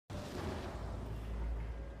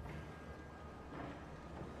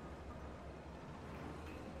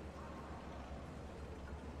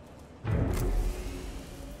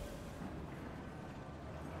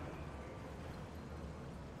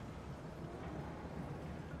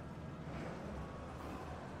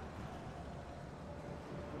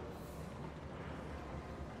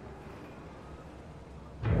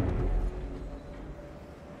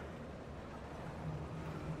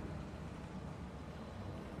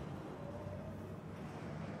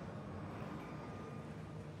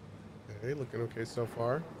Okay, looking okay so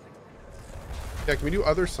far. Yeah, can we do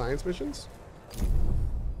other science missions?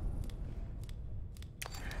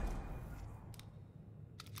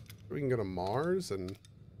 We can go to Mars and... Go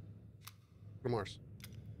to Mars.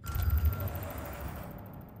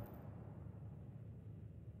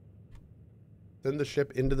 Send the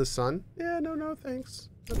ship into the sun? Yeah, no, thanks.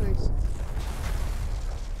 No, thanks.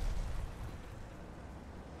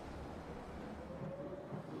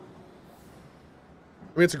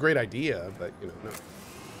 I mean, it's a great idea, but, you know, no.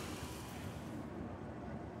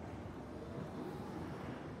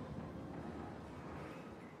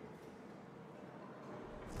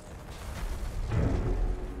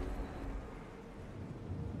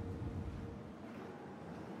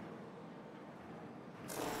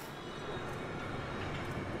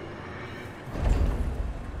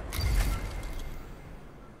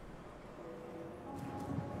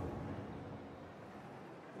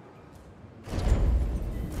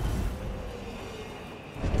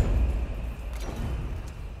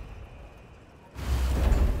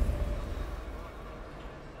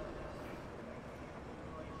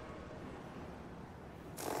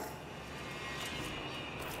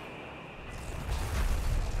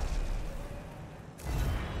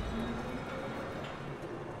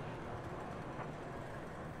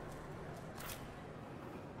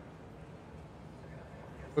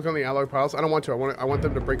 Look on the alloy piles. I don't want to. I want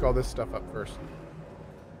them to break all this stuff up first.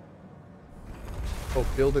 Oh,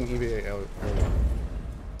 build an EVA alloy.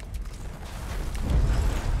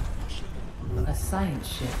 A science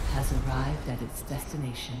ship has arrived at its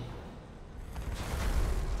destination.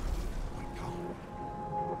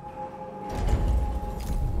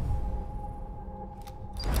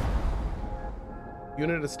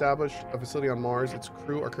 Unit established a facility on Mars. Its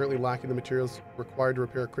crew are currently lacking the materials required to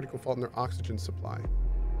repair a critical fault in their oxygen supply.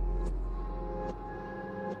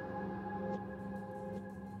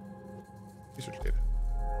 Research data.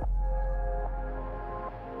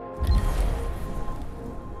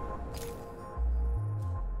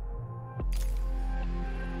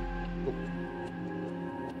 Oh.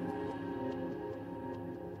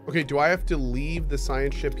 Okay, do I have to leave the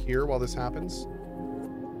science ship here while this happens?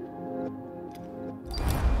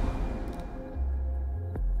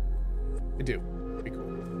 I do. Be cool.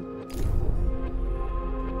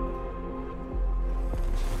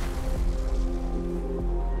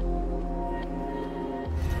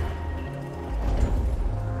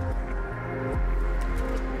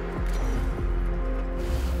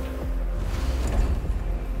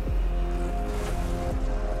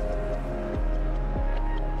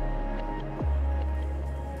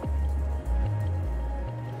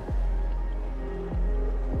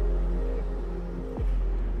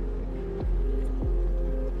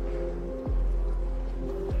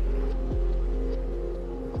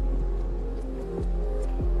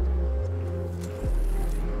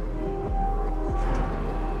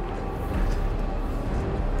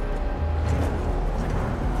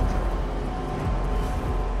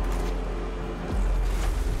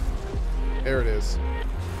 There it is.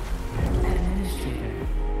 Administrator,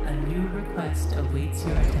 a new request awaits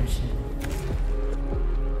your attention.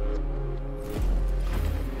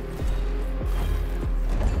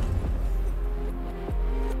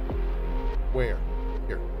 Where?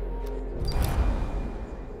 Here.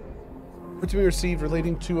 What's being received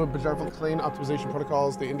relating to a benevolent claim optimization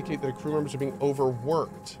protocols. They indicate that crew members are being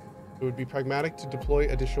overworked. It would be pragmatic to deploy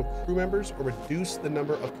additional crew members or reduce the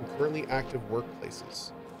number of concurrently active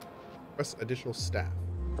workplaces. Request additional staff.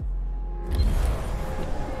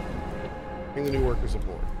 Bring the new workers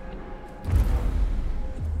aboard.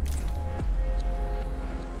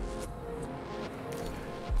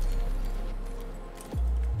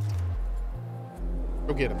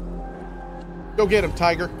 Go get him. Go get him,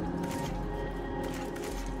 Tiger.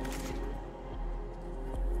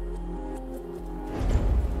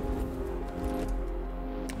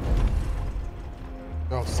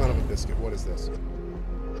 Oh, son of a biscuit. What is this?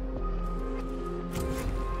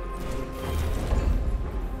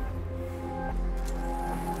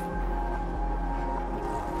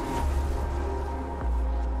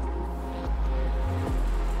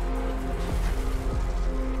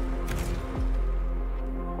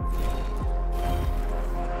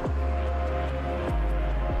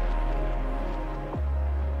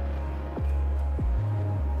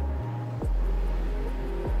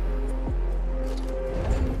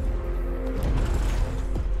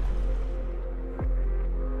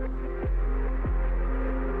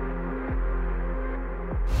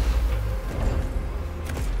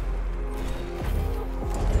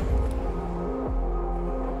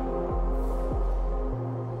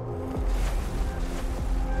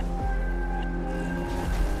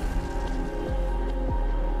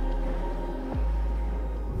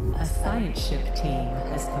 ship team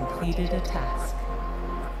has completed a task.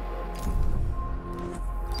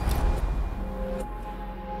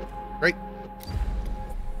 Great.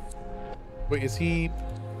 Wait, is he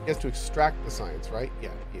has to extract the science, right? Yeah,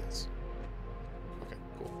 he is. Okay,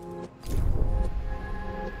 cool.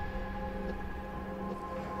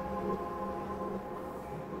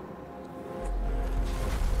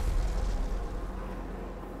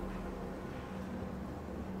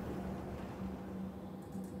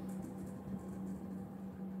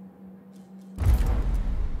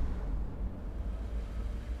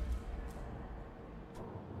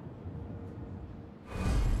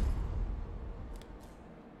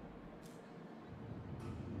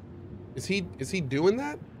 Is he doing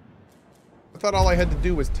that? I thought all I had to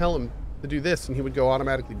do was tell him to do this and he would go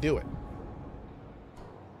automatically do it.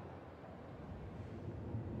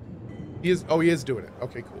 He is doing it.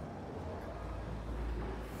 Okay, cool.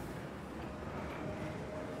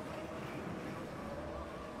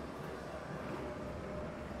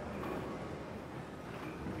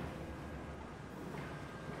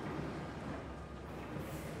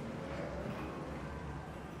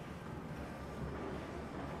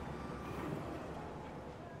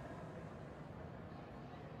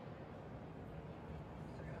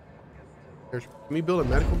 Can we build a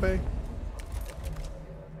medical bay?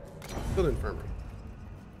 Build an infirmary.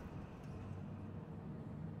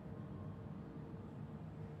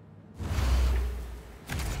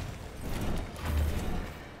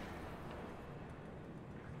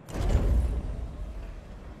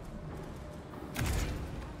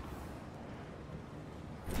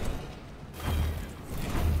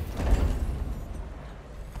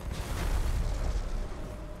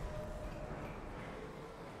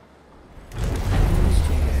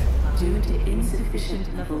 Due to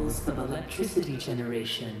insufficient levels of electricity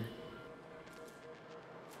generation,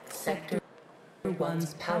 Sector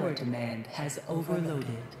 1's power demand has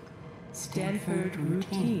overloaded. Stanford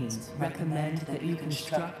routines recommend that you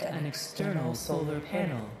construct an external solar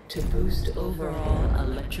panel to boost overall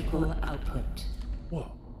electrical output.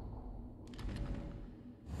 Whoa.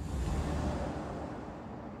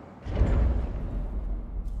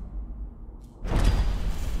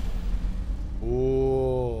 Ooh.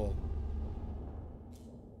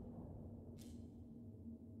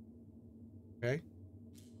 Okay.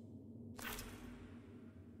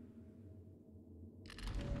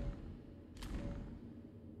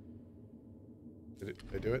 Did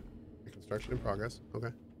I do it? Construction in progress. Okay.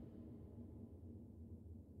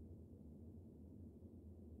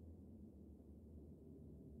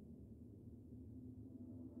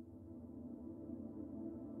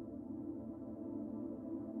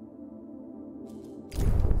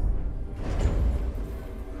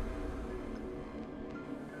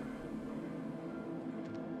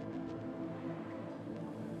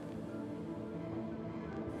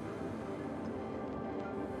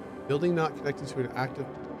 Building not connected to an active...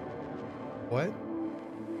 What?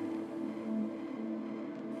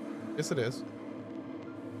 Yes, it is.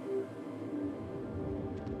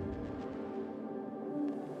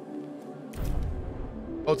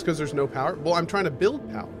 Oh, it's because there's no power? Well, I'm trying to build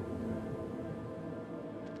power.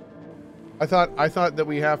 I thought that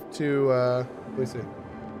we have to, let me see.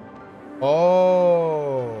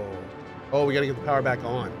 Oh. Oh, we gotta get the power back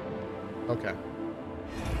on. Okay.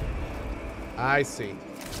 I see.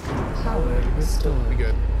 Power restored. Be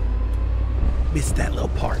good. Missed that little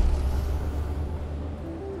part.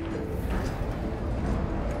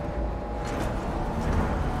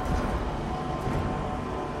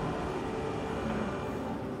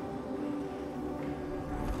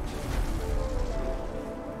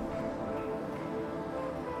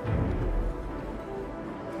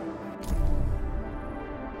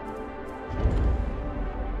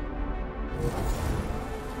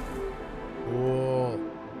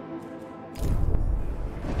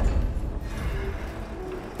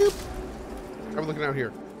 Out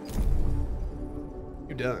here.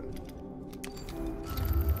 You done?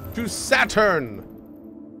 To Saturn.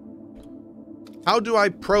 How do I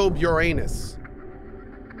probe Uranus?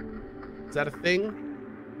 Is that a thing?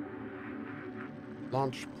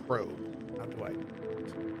 Launch probe. How do I?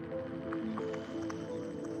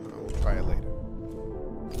 We'll try it later.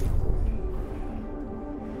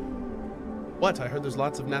 What? I heard there's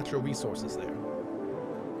lots of natural resources there.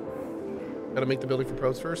 Gotta make the building for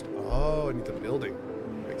probes first? Oh, I need the building.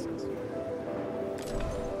 Makes sense.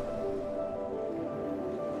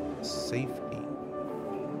 Safety.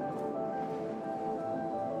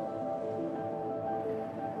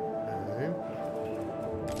 Okay.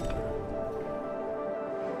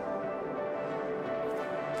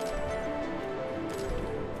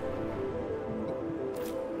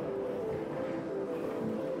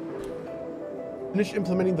 Finish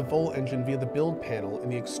implementing the Vol engine via the build panel in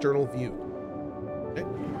the external view. Okay.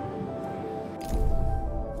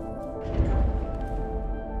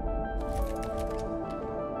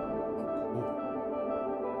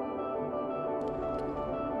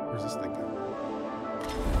 Where's this thing go?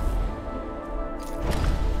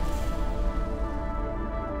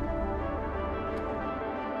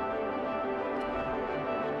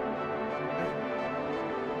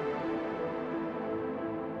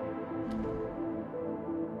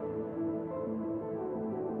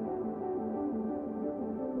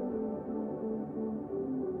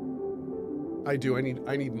 I do. I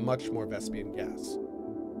need much more Vespian gas.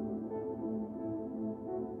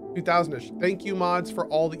 2000ish. Thank you, mods, for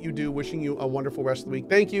all that you do. Wishing you a wonderful rest of the week.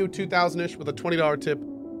 Thank you, 2000ish, with a $20 tip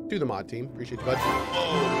to the mod team. Appreciate you, bud.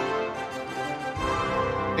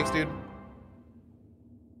 Thanks, dude.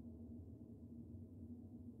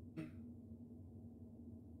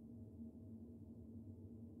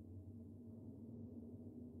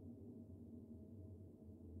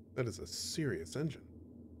 That is a serious engine.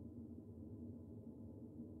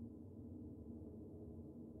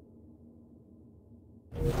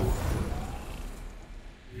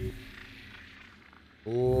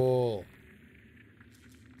 Cool.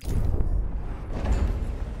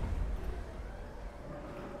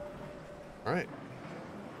 All right.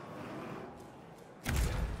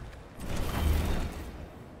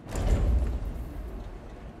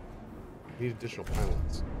 Need additional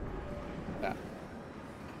pylons. That.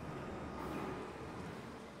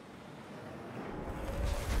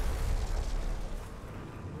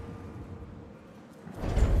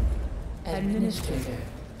 Administrator,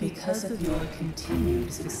 because of your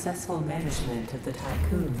continued successful management of the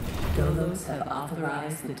Tycoon, Dolos have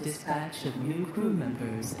authorized the dispatch of new crew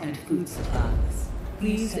members and food supplies.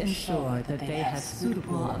 Please ensure that they have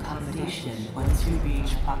suitable accommodation once you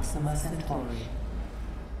reach Proxima Centauri.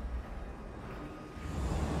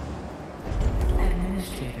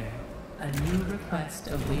 Administrator, a new request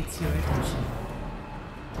awaits your attention.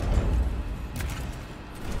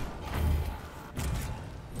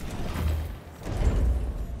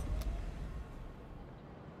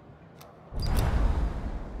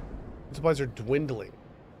 Supplies are dwindling.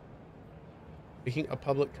 Making a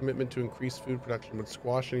public commitment to increase food production would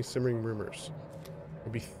squash any simmering rumors.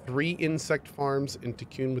 There'll be 3 insect farms in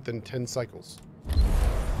Tycoon within 10 cycles.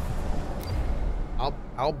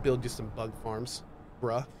 I'll build you some bug farms,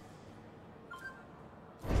 bruh.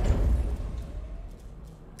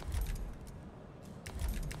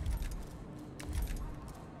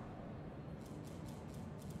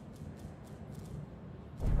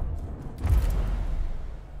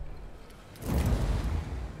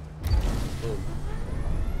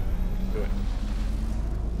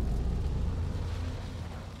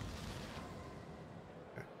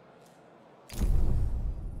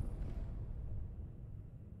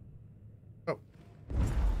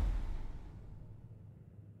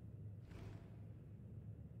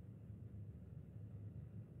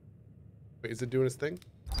 Wait, is it doing its thing?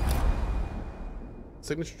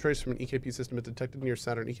 Signature trace from an EKP system is detected near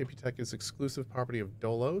Saturn. EKP tech is exclusive property of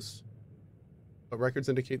Dolos, but records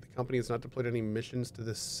indicate the company has not deployed any missions to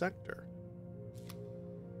this sector.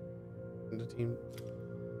 And the team.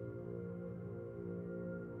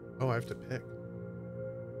 Oh, I have to pick.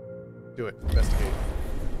 Do it. Investigate.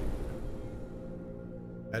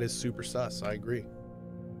 That is super sus. I agree.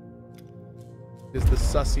 It is the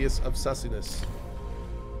sussiest of sussiness.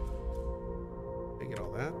 Get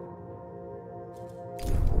all that.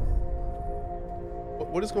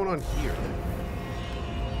 What is going on here?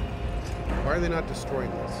 Why are they not destroying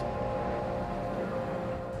this?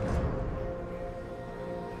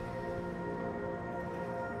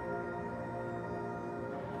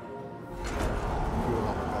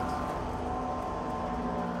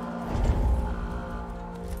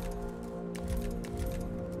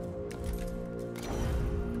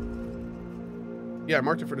 Yeah, I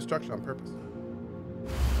marked it for destruction on purpose.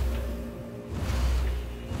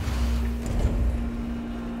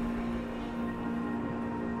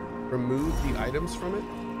 Remove the items from it?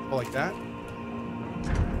 Oh, like that?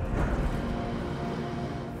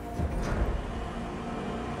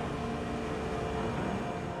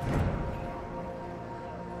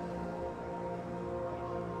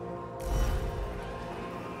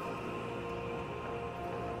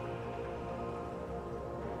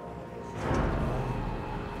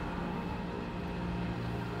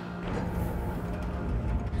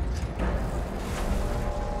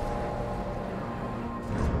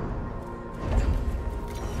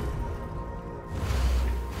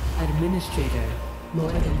 Administrator,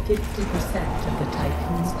 more than 50% of the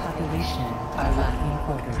Tycoon's population are lacking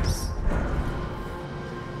quarters.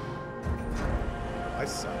 I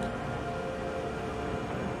suck.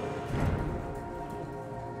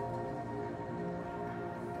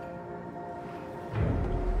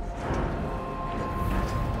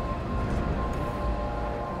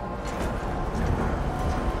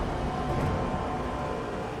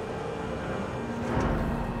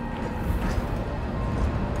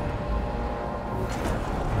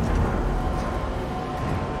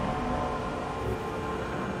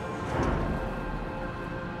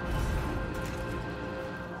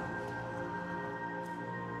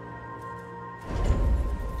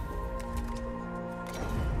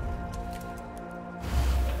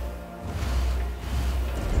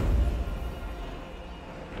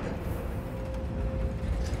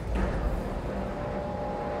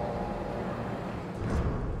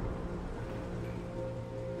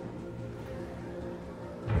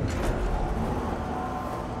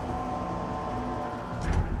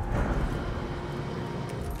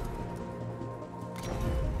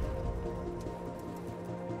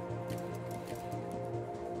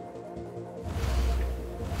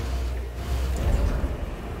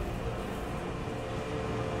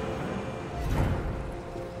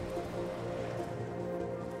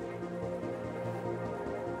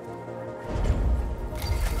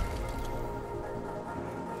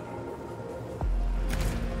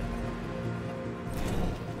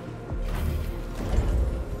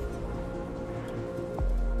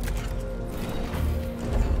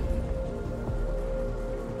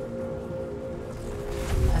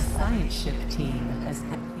 Ship team has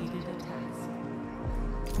completed a task.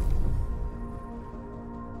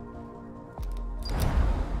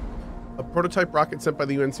 A prototype rocket sent by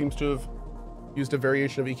the UN seems to have used a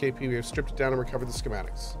variation of EKP. We have stripped it down and recovered the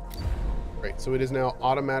schematics. Great. So it is now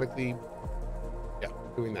automatically, yeah,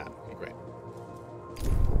 doing that. Okay, great.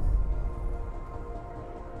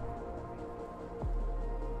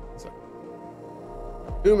 So,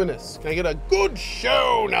 Luminous, can I get a good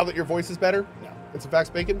show now that your voice is better? No. It's a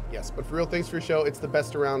Vax Bacon? Yes, but for real, thanks for your show. It's the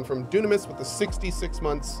best around from Dunamis with the 66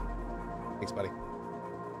 months. Thanks, buddy.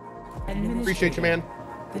 Appreciate you, man.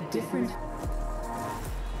 The different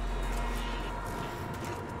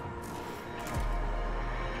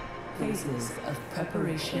phases of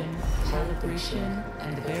preparation, calibration,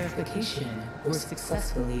 and verification were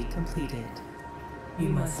successfully completed. You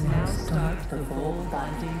must now start the Vol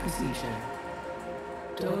bonding procedure.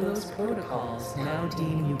 Dolo's protocols now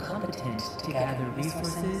deem you competent to gather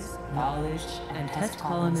resources, knowledge, and test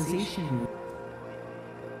colonization.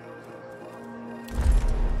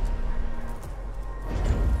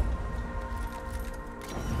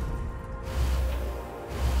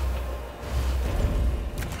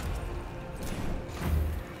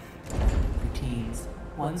 Routines.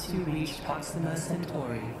 Once you reach Proxima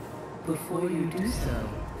Centauri, before you do so,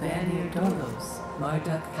 Vanir Dolos,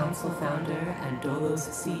 Marduk Council founder and Dolos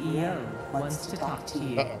CEO, wants to talk to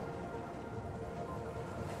you. Uh-oh.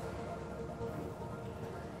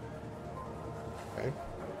 Okay.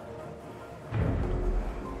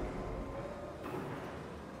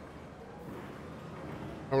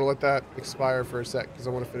 I'm gonna let that expire for a sec because I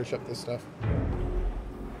want to finish up this stuff.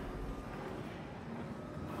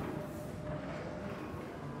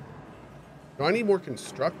 Do I need more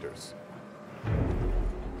constructors? Can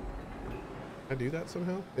I do that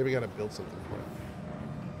somehow? Maybe I gotta build something for it.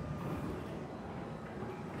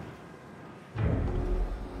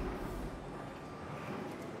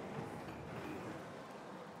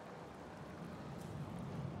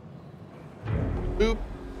 Boop.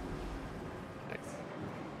 Nice.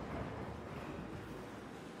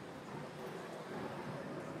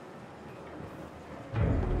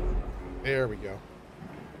 There we go.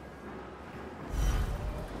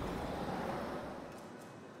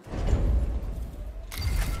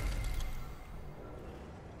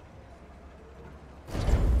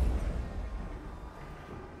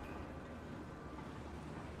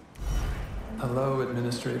 Hello,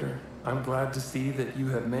 Administrator. I'm glad to see that you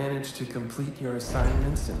have managed to complete your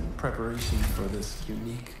assignments in preparation for this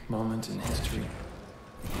unique moment in history.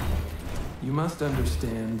 You must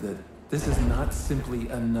understand that this is not simply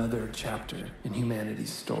another chapter in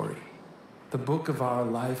humanity's story. The book of our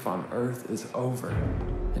life on Earth is over,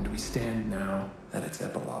 and we stand now at its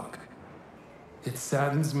epilogue. It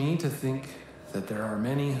saddens me to think that there are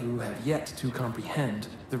many who have yet to comprehend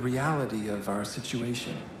the reality of our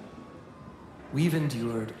situation. We've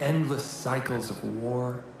endured endless cycles of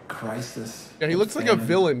war, crisis. Yeah, he looks like a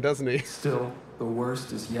villain, doesn't he? Still, the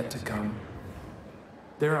worst is yet to come.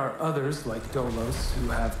 There are others like Dolos who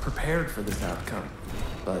have prepared for this outcome,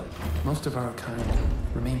 but most of our kind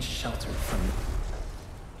remain sheltered from it.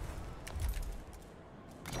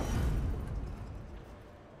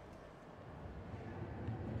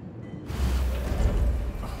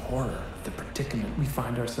 horror of the predicament we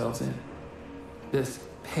find ourselves in. This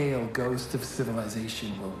pale ghost of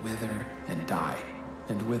civilization will wither and die,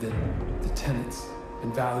 and with it, the tenets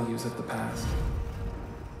and values of the past.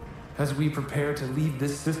 As we prepare to leave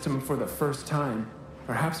this system for the first time,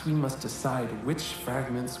 perhaps we must decide which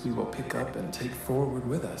fragments we will pick up and take forward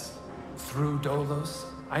with us. Through Dolos,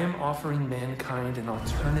 I am offering mankind an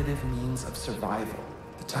alternative means of survival.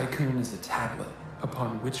 The Tycoon is a tablet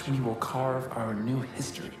upon which we will carve our new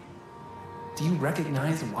history. Do you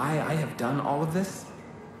recognize why I have done all of this?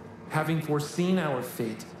 Having foreseen our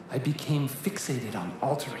fate, I became fixated on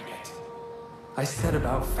altering it. I set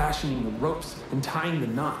about fashioning the ropes and tying the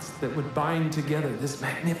knots that would bind together this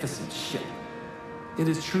magnificent ship. It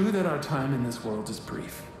is true that our time in this world is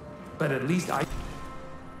brief, but at least I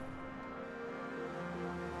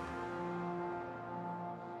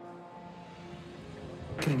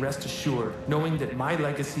can rest assured knowing that my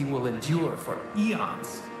legacy will endure for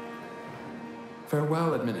eons.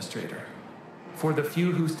 Farewell, Administrator. For the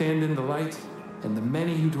few who stand in the light and the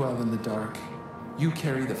many who dwell in the dark, you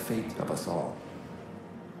carry the fate of us all.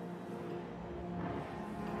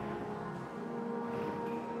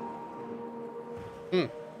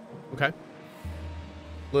 Okay.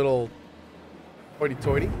 Little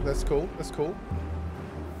hoity-toity. That's cool. That's cool.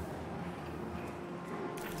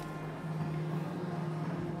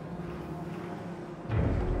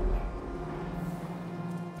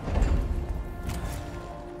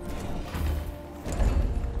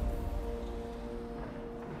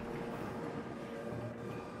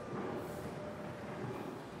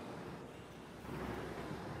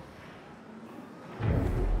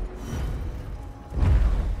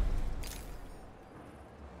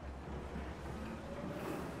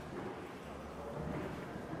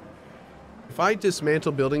 If I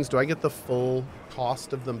dismantle buildings, do I get the full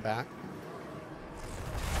cost of them back?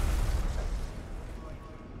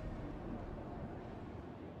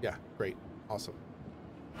 Yeah, great. Awesome.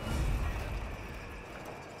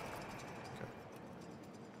 Okay.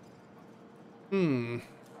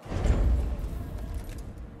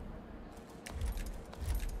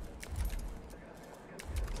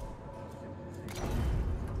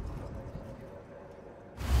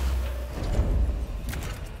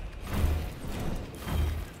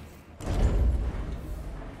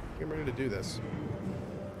 I'm ready to do this.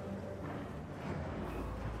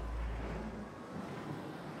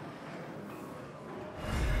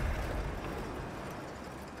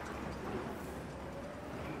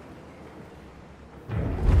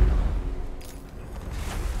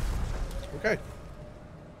 Okay.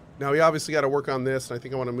 Now we obviously got to work on this, and I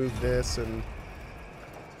think I want to move this and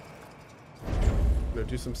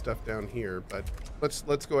do some stuff down here. But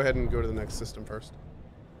let's go ahead and go to the next system first.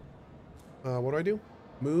 What do I do?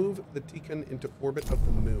 Move the Tycoon into orbit of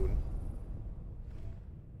the moon.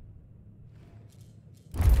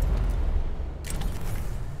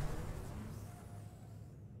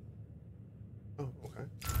 Oh, okay.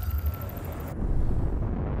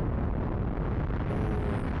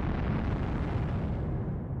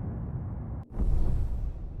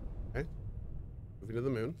 Okay. Moving to the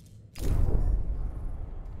moon.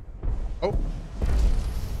 Oh.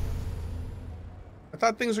 I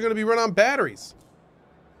thought things were going to be run on batteries.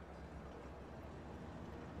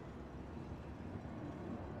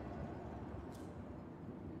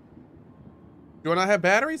 Do I not have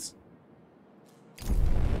batteries?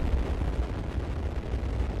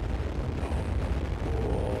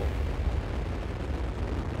 Oh.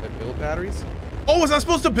 Did I build batteries? Oh, was I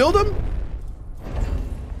supposed to build them?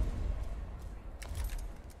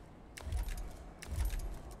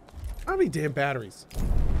 How many damn batteries?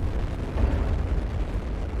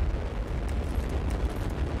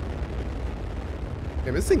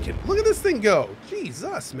 Damn, this thing can, look at this thing go.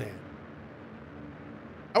 Jesus, man.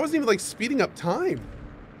 I wasn't even like speeding up time.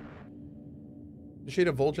 Initiate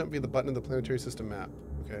a vol jump via the button in the planetary system map.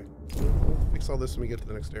 Okay. We'll fix all this when we get to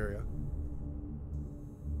the next area.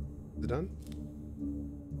 Is it done?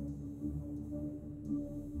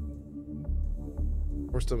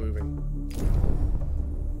 We're still moving.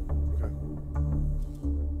 Okay.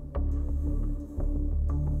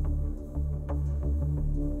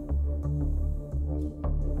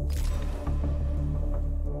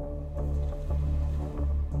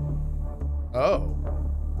 Oh.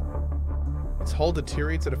 Its hull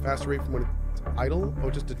deteriorates at a faster rate from when it's idle? Oh,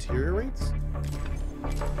 it just deteriorates?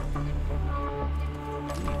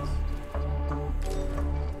 Jeez.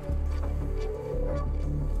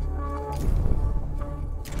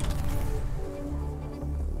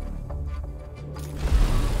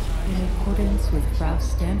 In accordance with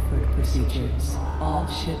Rouse Stanford procedures, all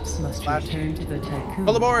ships must return to the Tycoon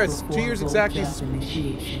Boris, before 2 years exactly. Volt's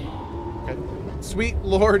initiation. Okay. Sweet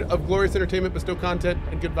Lord of glorious entertainment, bestow content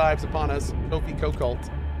and good vibes upon us. Kofi Co-Cult.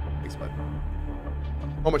 Thanks, bud.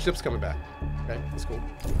 Oh, my ship's coming back. Okay, that's cool.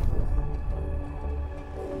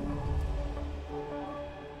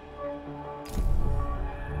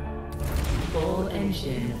 Full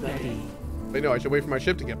engine ready. Wait, no, I should wait for my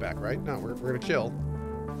ship to get back, right? No, we're gonna chill.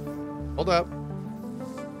 Hold up.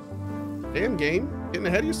 Damn, game. Getting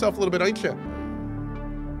ahead of yourself a little bit, ain't you?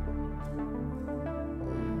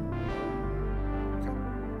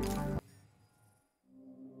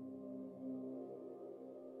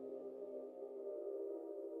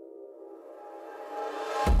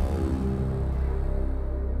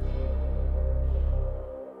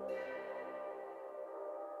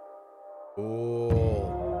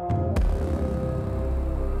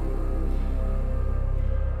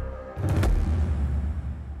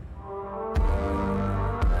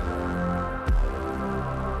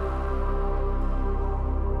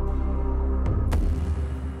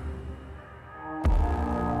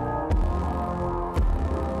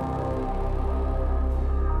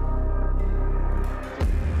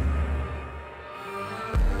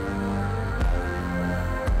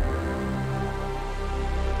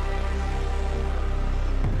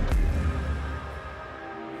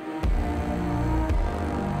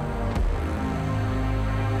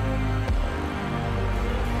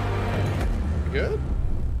 Good.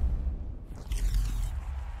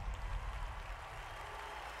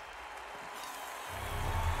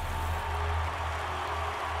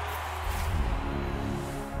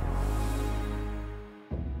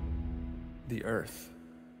 The Earth,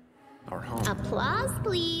 our home. Applause,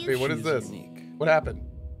 please. Wait, what She is this? unique. What happened?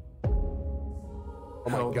 Oh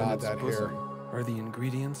my Held in god, its that bosom hair. are the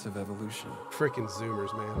ingredients of evolution. Freaking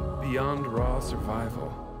zoomers, man. Beyond raw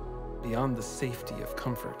survival, beyond the safety of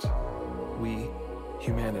comfort, we,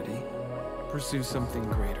 humanity, pursue something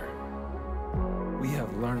greater. We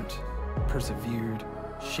have learnt, persevered,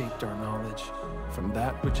 shaped our knowledge from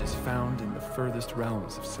that which is found in the furthest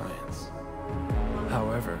realms of science.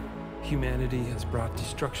 However, humanity has brought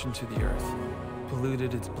destruction to the Earth,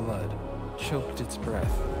 polluted its blood, choked its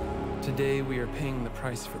breath. Today we are paying the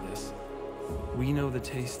price for this. We know the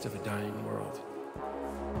taste of a dying world.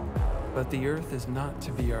 But the Earth is not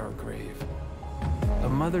to be our grave. A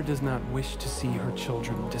mother does not wish to see her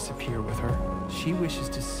children disappear with her. She wishes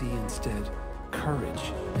to see instead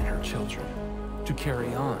courage in her children, to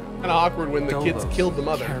carry on. Kind of awkward when the kids Dolos killed the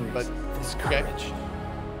mother, carries but this okay. courage.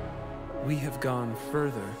 We have gone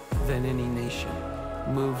further than any nation,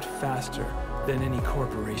 moved faster than any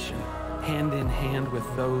corporation, hand in hand with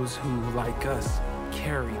those who, like us,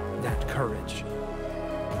 carry that courage.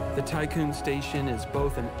 The Tycoon Station is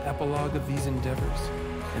both an epilogue of these endeavors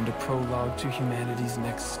and a prologue to humanity's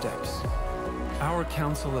next steps. Our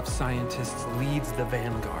Council of Scientists leads the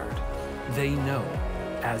vanguard. They know,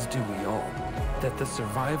 as do we all, that the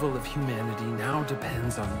survival of humanity now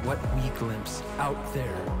depends on what we glimpse out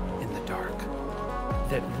there in the dark.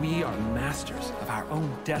 That we are masters of our own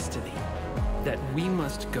destiny. That we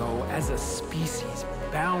must go as a species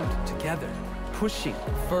bound together, pushing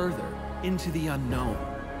further into the unknown.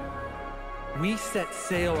 We set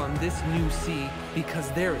sail on this new sea because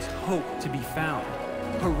there is hope to be found,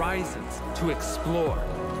 horizons to explore,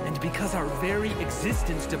 and because our very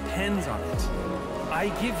existence depends on it. I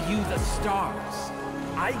give you the stars.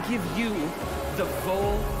 I give you the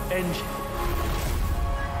Vol engine.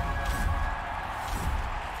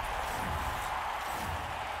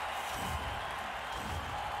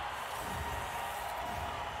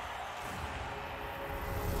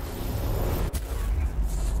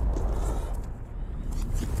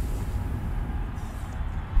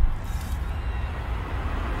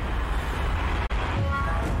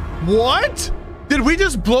 What? Did we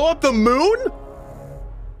just blow up the moon?